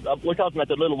would cost? We're talking about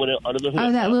the little one under the hood.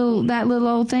 Oh, that little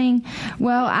old thing.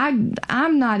 Well,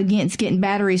 I'm not against getting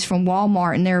batteries from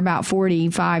Walmart, and they're about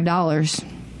 $45.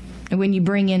 And when you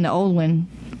bring in the old one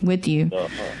with you,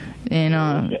 and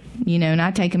and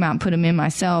I take them out and put them in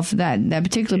myself. That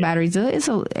particular battery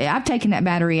I've taken that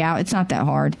battery out. It's not that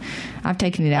hard. I've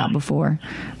taken it out before,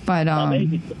 but I'm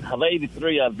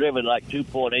 83. I've driven like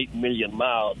 2.8 million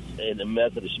miles in the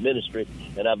Methodist ministry,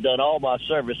 and I've done all my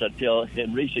service until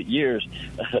in recent years.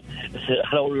 I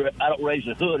don't raise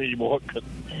the hood anymore, cause,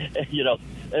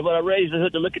 And when I raised the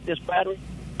hood to look at this battery,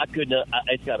 I couldn't.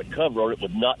 It's got a cover on it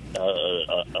with not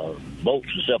bolts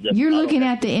and stuff. You're looking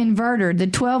at the inverter. The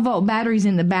 12-volt battery's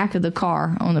in the back of the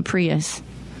car on the Prius.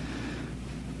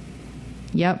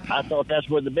 Yep. I thought that's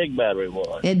where the big battery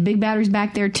was. The big battery's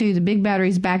back there, too. The big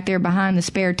battery's back there behind the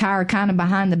spare tire, kind of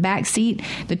behind the back seat.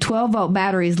 The 12-volt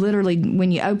battery is literally,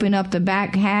 when you open up the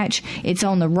back hatch, it's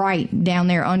on the right down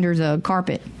there under the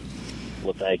carpet.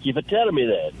 Well, thank you for telling me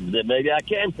that maybe I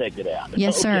can take it out.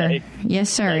 Yes, sir. Yes,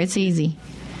 sir. It's easy.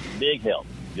 Big help.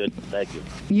 Good. Thank you.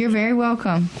 You're very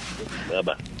welcome.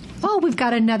 Bye-bye. Oh, we've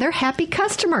got another happy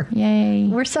customer. Yay.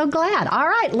 We're so glad. All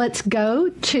right, let's go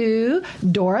to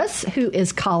Doris, who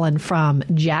is calling from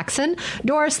Jackson.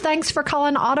 Doris, thanks for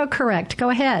calling AutoCorrect. Go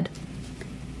ahead.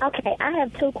 Okay, I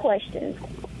have two questions.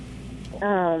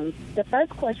 The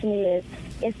first question is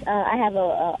I have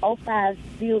a 05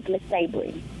 Buick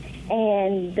LeSabre,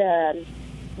 and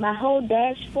my whole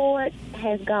dashboard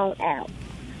has gone out.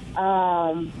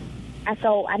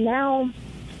 So now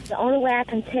the only way I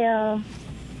can tell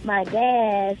my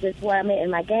gas is where I'm at in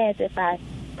my gas if I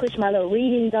push my little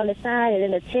readings on the side, and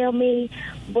then it'll tell me.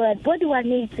 But what do I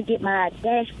need to get my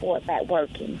dashboard back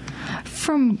working?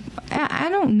 I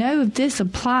don't know if this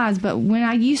applies, but when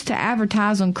I used to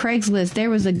advertise on Craigslist,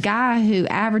 there was a guy who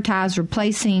advertised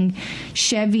replacing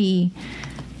Chevy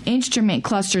instrument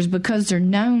clusters because they're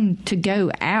known to go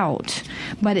out.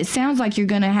 But it sounds like you're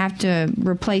going to have to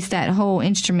replace that whole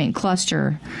instrument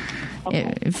cluster.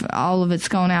 Okay. If all of it's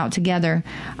gone out together.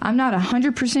 I'm not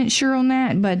 100% sure on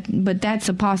that, but that's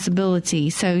a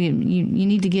possibility. So you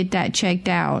need to get that checked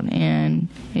out, and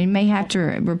you may have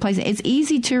to replace it. It's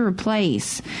easy to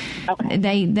replace. Okay.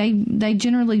 They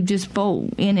generally just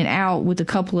bolt in and out with a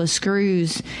couple of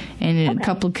screws and a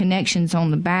couple of connections on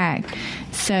the back.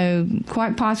 So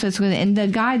quite possibly. And the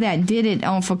guy that did it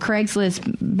for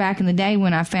Craigslist back in the day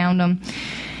when I found him,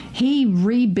 he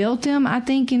rebuilt them, I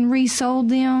think, and resold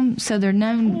them, so they're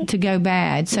known to go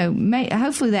bad. So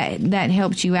hopefully that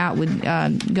helps you out with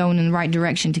going in the right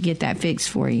direction to get that fixed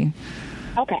for you.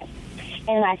 Okay.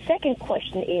 And my second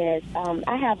question is,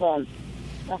 I have a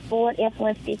Ford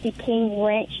F-150 King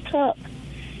Ranch truck,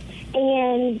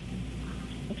 and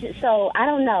so I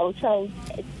don't know. So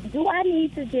do I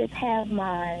need to just have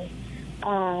my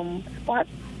spark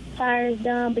fires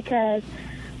done? Because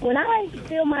when I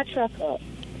fill my truck up,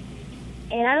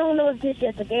 and I don't know if this is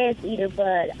just a gas eater,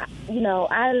 but,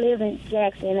 I live in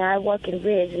Jackson and I work in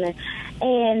Ridgeland,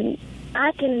 and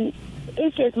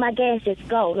it's just, my gas just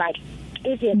go,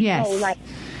 it just go,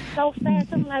 so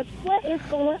fast. I'm like, what is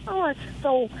going on?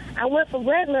 So I went for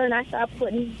regular, and I started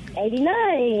putting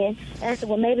 89 in, and I said,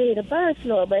 well, maybe it'll burn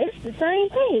slower, but it's the same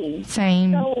thing.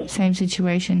 Same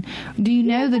situation. Do you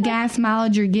know the gas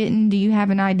mileage you're getting? Do you have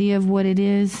an idea of what it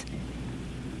is?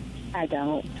 I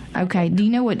don't. Okay. Do you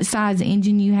know what size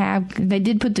engine you have? They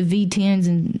did put the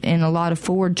V10s in a lot of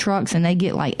Ford trucks, and they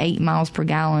get like 8 miles per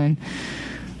gallon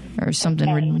or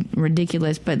something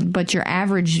ridiculous. But your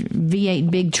average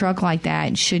V8 big truck like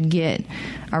that should get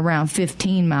around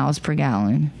 15 miles per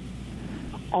gallon.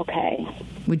 Okay.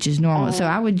 Which is normal. So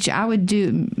I would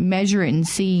measure it and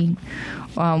see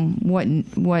what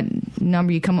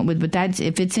number you come up with. But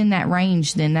if it's in that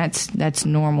range, then that's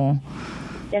normal.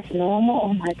 That's normal?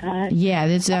 Oh, my God. Yeah,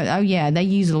 they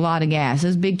use a lot of gas.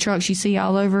 Those big trucks you see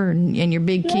all over and your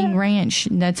big King Ranch,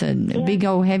 that's a big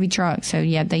old heavy truck. So,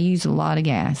 yeah, they use a lot of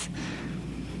gas.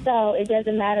 So it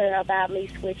doesn't matter about me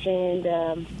switching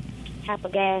the type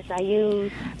of gas I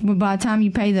use? Well, by the time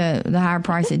you pay the higher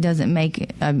price, it doesn't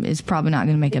make it's probably not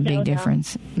going to make a big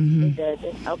difference. Mm-hmm. It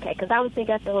doesn't? Okay, because I was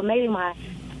thinking, well, maybe my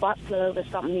spark plug or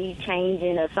something needs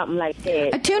changing or something like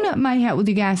that. A tune-up may help with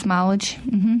your gas mileage.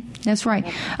 That's right.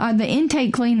 The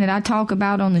intake clean that I talk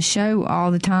about on the show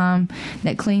all the time,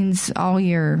 that cleans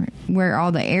where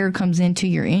all the air comes into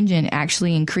your engine,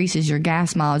 actually increases your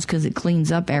gas mileage because it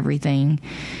cleans up everything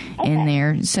in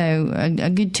there. So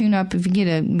a good tune-up, if you get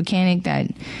a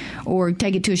mechanic or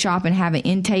take it to a shop and have an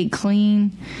intake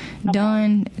clean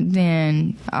done,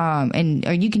 then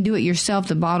or you can do it yourself.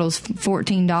 The bottle's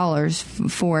 $14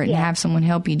 for it, and have someone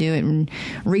help you do it and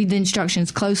read the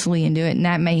instructions closely and do it, and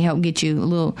that may help get you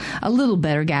a little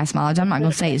better gas mileage. I'm not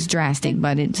going to say it's drastic,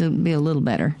 but it'll be a little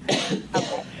better.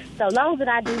 Okay. So long as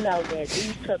I do know that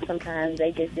these trucks sometimes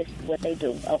this is what they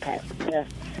do. Okay. Yeah.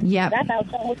 Yep. That's how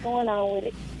what's going on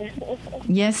with it.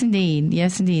 Yes, indeed.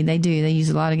 Yes, indeed. They do. They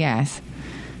use a lot of gas.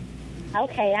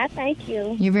 Okay. I thank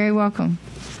you. You're very welcome.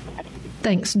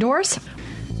 Thanks, Doris.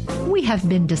 We have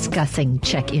been discussing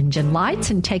check engine lights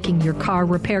and taking your car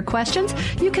repair questions.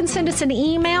 You can send us an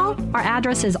email. Our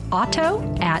address is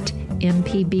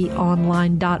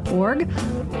auto@mpbonline.org.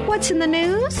 What's in the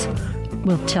news?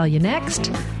 We'll tell you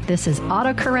next. This is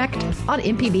AutoCorrect on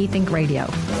MPB Think Radio.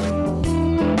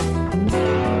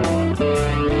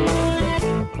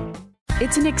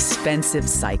 It's an expensive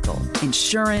cycle.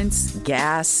 Insurance,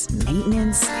 gas,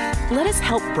 maintenance. Let us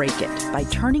help break it by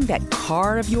turning that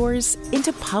car of yours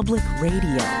into public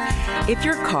radio. If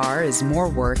your car is more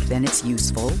work than it's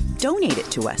useful, donate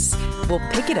it to us. We'll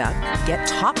pick it up, get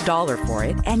top dollar for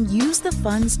it, and use the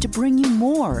funds to bring you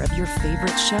more of your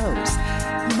favorite shows.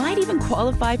 You might even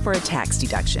qualify for a tax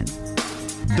deduction.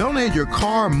 Donate your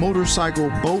car, motorcycle,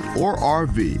 boat, or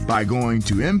RV by going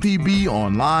to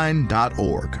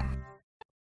mpbonline.org.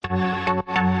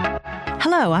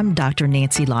 Hello, I'm Dr.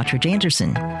 Nancy Lottridge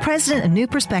Anderson, president of New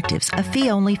Perspectives, a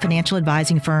fee-only financial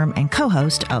advising firm and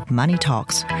co-host of Money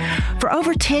Talks. For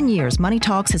over 10 years, Money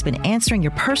Talks has been answering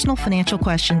your personal financial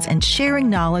questions and sharing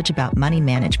knowledge about money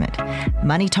management.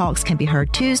 Money Talks can be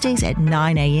heard Tuesdays at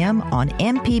 9 a.m. on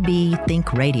MPB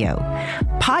Think Radio.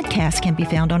 Podcasts can be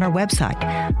found on our website,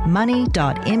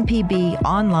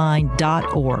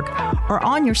 money.mpbonline.org, or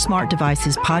on your smart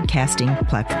device's podcasting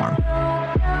platform.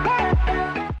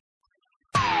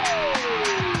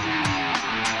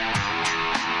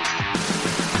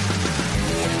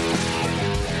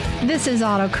 This is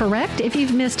AutoCorrect. If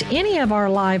you've missed any of our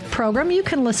live program, you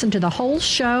can listen to the whole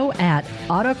show at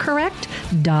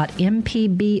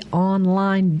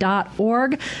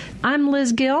autocorrect.mpbonline.org. I'm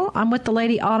Liz Gill. I'm with the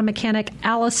Lady Auto Mechanic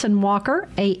Allison Walker,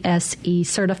 ASE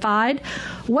certified.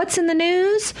 What's in the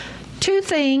news? Two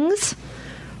things.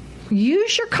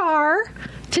 Use your car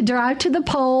to drive to the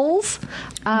polls.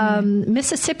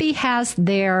 Mississippi has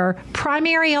their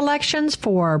primary elections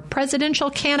for presidential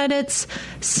candidates,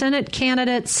 Senate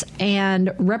candidates,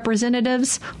 and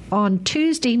representatives on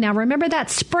Tuesday. Now, remember,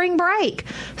 that's spring break.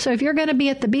 So if you're going to be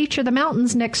at the beach or the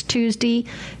mountains next Tuesday,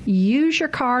 use your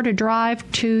car to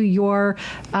drive to your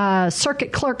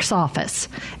circuit clerk's office.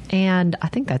 And I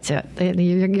think that's it.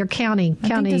 Your county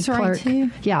clerk. Right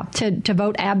too. Yeah, to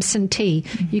vote absentee.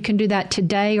 You can do that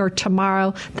today or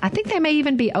tomorrow. I think they may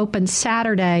even be open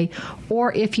Saturday.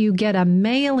 Or if you get a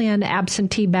mail-in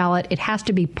absentee ballot, it has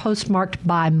to be postmarked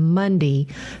by Monday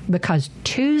because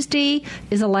Tuesday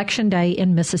is Election Day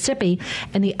in Mississippi.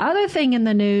 And the other thing in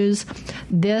the news,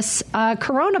 this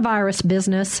coronavirus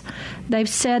business, they've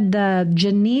said the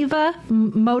Geneva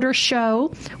Motor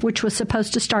Show, which was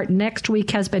supposed to start next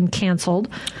week, has been canceled.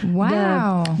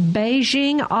 Wow. The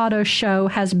Beijing Auto Show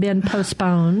has been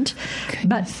postponed. Goodness.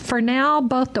 But for now,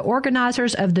 both the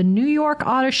organizers of the New York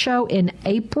Auto Show in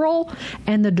April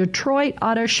and the Detroit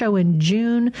Auto Show in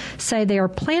June say they are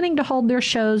planning to hold their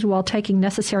shows while taking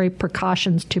necessary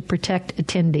precautions to protect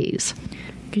attendees.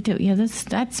 Good deal. Yeah,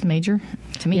 that's major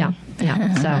to me. Yeah.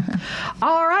 So,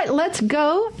 all right, let's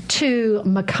go to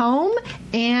Macomb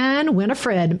and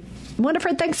Winifred.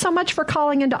 Winifred, thanks so much for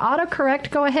calling into AutoCorrect.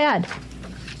 Go ahead.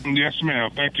 Yes, ma'am.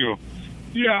 Thank you.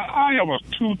 Yeah, I have a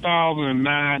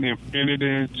 2009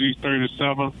 Infiniti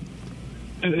G37.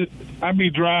 I be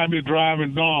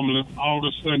driving normally. All of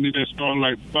a sudden, it just started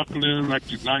like buckling,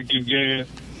 like you're not getting gas,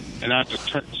 and I had to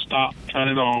stop, turn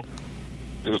it off.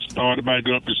 It started back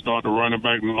up. It started running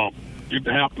back along. It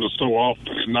happens so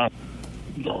often. It's not.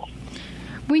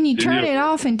 When you turn it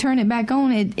off and turn it back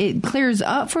on, it clears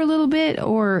up for a little bit,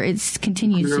 or it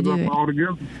continues to do it.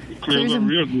 Altogether. It clears up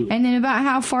real good. And then about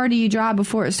how far do you drive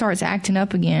before it starts acting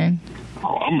up again?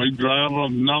 Oh, I may drive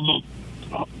another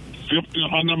 50,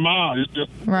 100 miles. It's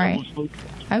just right.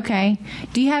 Okay.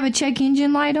 Do you have a check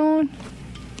engine light on?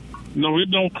 No,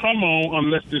 it don't come on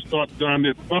unless they start doing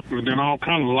this buckling. Then all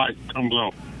kind of light comes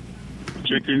on.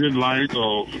 Check engine light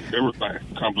or everything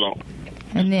comes on.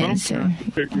 And then sometimes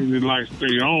the check engine light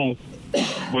stay on,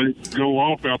 but it go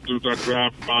off after I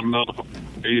drive about another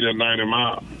 80 or 90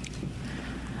 miles.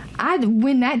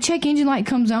 When that check engine light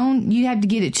comes on, you have to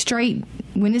get it straight.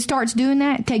 When it starts doing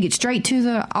that, take it straight to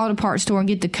the auto parts store and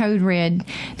get the code read.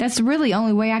 That's really the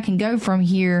only way I can go from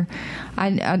here.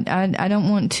 I don't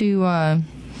want to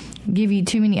give you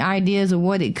too many ideas of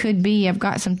what it could be. I've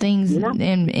got some things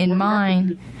in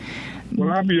mind. Well,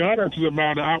 I'll be honest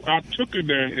about it. I took it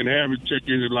there and had the check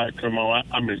engine light come on.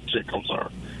 I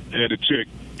had to check.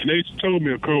 And they told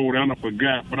me a code, and I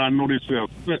forgot, but I know it says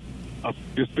a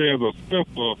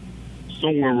sensor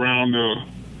somewhere around there.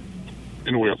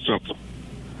 Anyway, a sensor.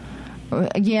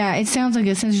 Yeah, it sounds like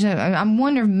a sensor. I'm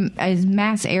wondering, is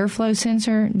mass airflow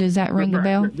sensor, does that ring a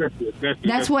bell?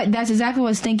 That's exactly what I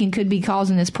was thinking could be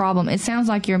causing this problem. It sounds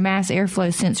like your mass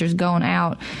airflow sensor's going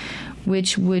out,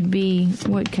 which would be,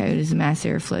 what code is the mass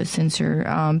airflow sensor?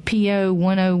 PO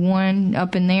 101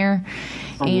 up in there.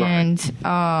 And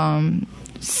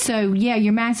so, yeah,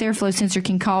 your mass airflow sensor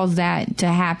can cause that to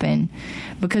happen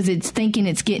because it's thinking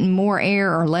it's getting more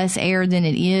air or less air than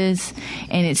it is,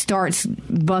 and it starts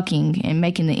bucking and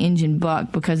making the engine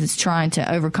buck because it's trying to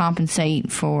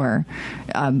overcompensate for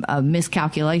a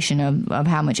miscalculation of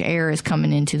how much air is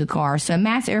coming into the car. So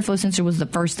mass airflow sensor was the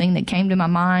first thing that came to my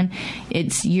mind.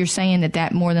 You're saying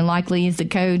that more than likely is the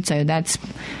code, so that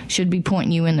should be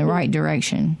pointing you in the right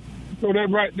direction. So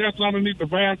that's underneath the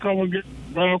valve cover?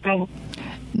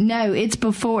 No,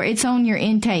 it's on your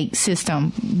intake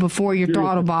system before your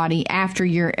throttle body, after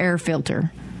your air filter.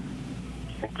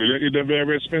 Okay, is that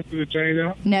very expensive to change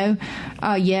out? No,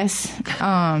 yes.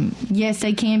 Yes,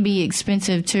 they can be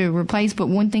expensive to replace, but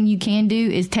one thing you can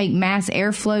do is take mass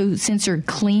airflow sensor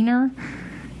cleaner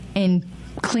and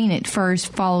clean it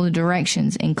first, follow the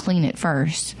directions and clean it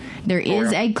first. There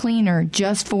is a cleaner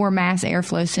just for mass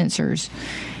airflow sensors,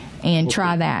 and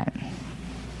try that.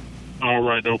 All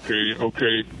right,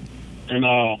 okay.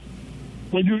 And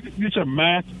when you said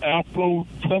mass airflow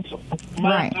sensor,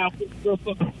 right? Airflow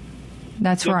sensor?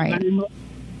 That's right.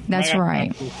 That's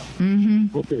right.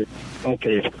 Mm-hmm.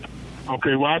 Okay.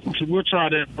 Well, we'll try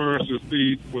that first and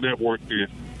see will that work then.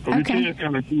 So you can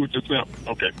kind of do it yourself.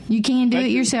 Okay. You can do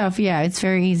it yourself. Yeah, it's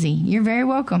very easy. You're very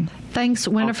welcome. Thanks,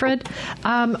 Winifred.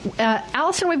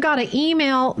 Allison, we've got an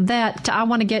email that I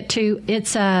want to get to.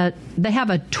 It's they have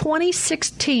a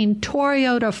 2016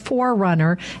 Toyota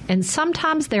 4Runner, and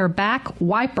sometimes their back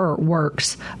wiper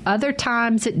works. Other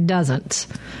times it doesn't.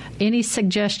 Any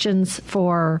suggestions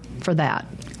for that?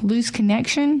 Loose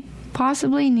connection?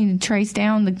 Possibly. You need to trace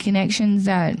down the connections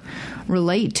that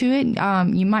relate to it.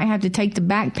 You might have to take the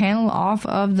back panel off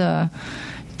of the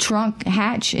trunk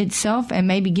hatch itself and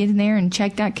maybe get in there and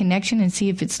check that connection and see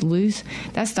if it's loose.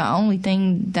 That's the only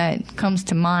thing that comes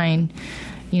to mind,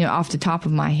 off the top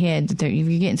of my head, that if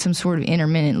you're getting some sort of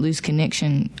intermittent loose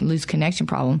connection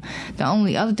problem. The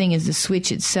only other thing is the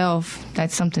switch itself.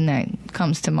 That's something that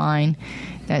comes to mind.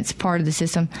 That's part of the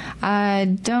system.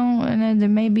 I don't know. There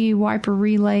may be a wiper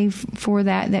relay for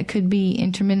that could be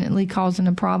intermittently causing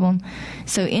a problem.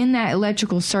 So in that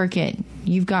electrical circuit,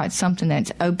 you've got something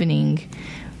that's opening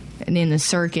in the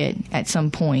circuit at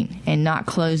some point and not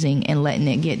closing and letting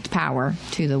it get power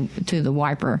to the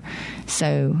wiper.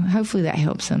 So hopefully that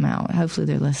helps them out. Hopefully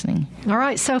they're listening. All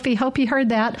right, Sophie, hope you heard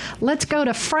that. Let's go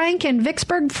to Frank in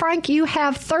Vicksburg. Frank, you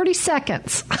have 30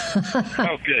 seconds.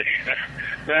 Okay.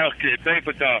 Okay, thanks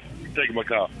for taking my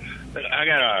call. I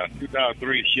got a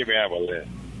 2003 Chevy Avalanche.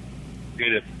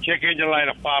 The check engine light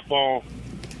will pop on,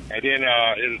 and then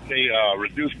it'll say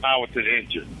reduce power to the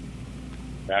engine.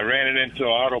 I ran it into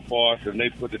auto parts, and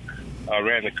they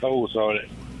ran the codes on it.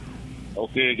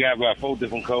 Okay, it got about 4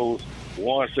 different codes.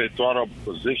 One said throttle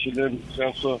positioning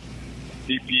sensor,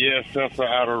 DPS sensor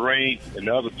out of range, and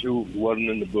the other 2 wasn't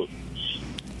in the book.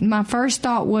 My first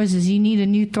thought was you need a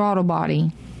new throttle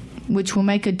body, which will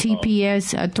make a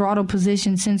TPS, a throttle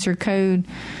position sensor code,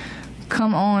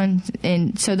 come on.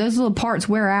 And so those little parts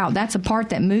wear out. That's a part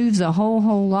that moves a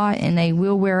whole lot, and they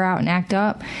will wear out and act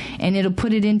up, and it'll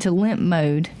put it into limp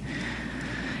mode.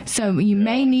 So you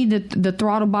may need the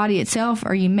throttle body itself,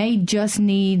 or you may just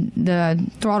need the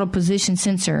throttle position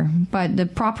sensor. But the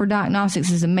proper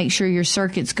diagnostics is to make sure your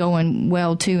circuit's going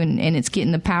well, too, and it's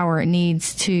getting the power it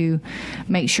needs to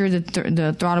make sure that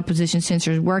the throttle position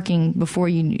sensor is working before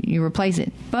you replace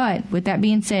it. But with that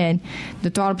being said, the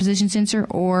throttle position sensor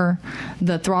or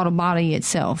the throttle body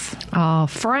itself. Oh,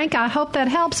 Frank, I hope that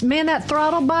helps. Man, that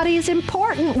throttle body is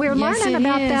important. We're learning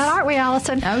about that, aren't we,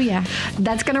 Allison? Oh, yeah.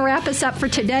 That's going to wrap us up for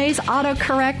today. Today's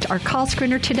autocorrect, our call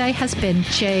screener today has been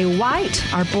Jay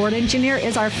White. Our board engineer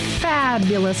is our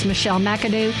fabulous Michelle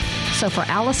McAdoo. So for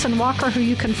Allison Walker, who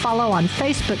you can follow on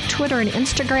Facebook, Twitter, and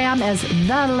Instagram as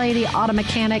The Lady Auto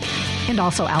Mechanic, and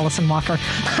also Allison Walker,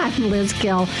 I'm Liz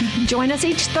Gill. Join us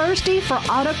each Thursday for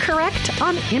AutoCorrect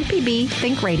on MPB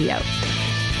Think Radio.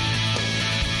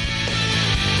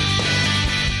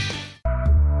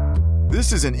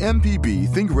 This is an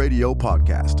MPB Think Radio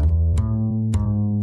podcast.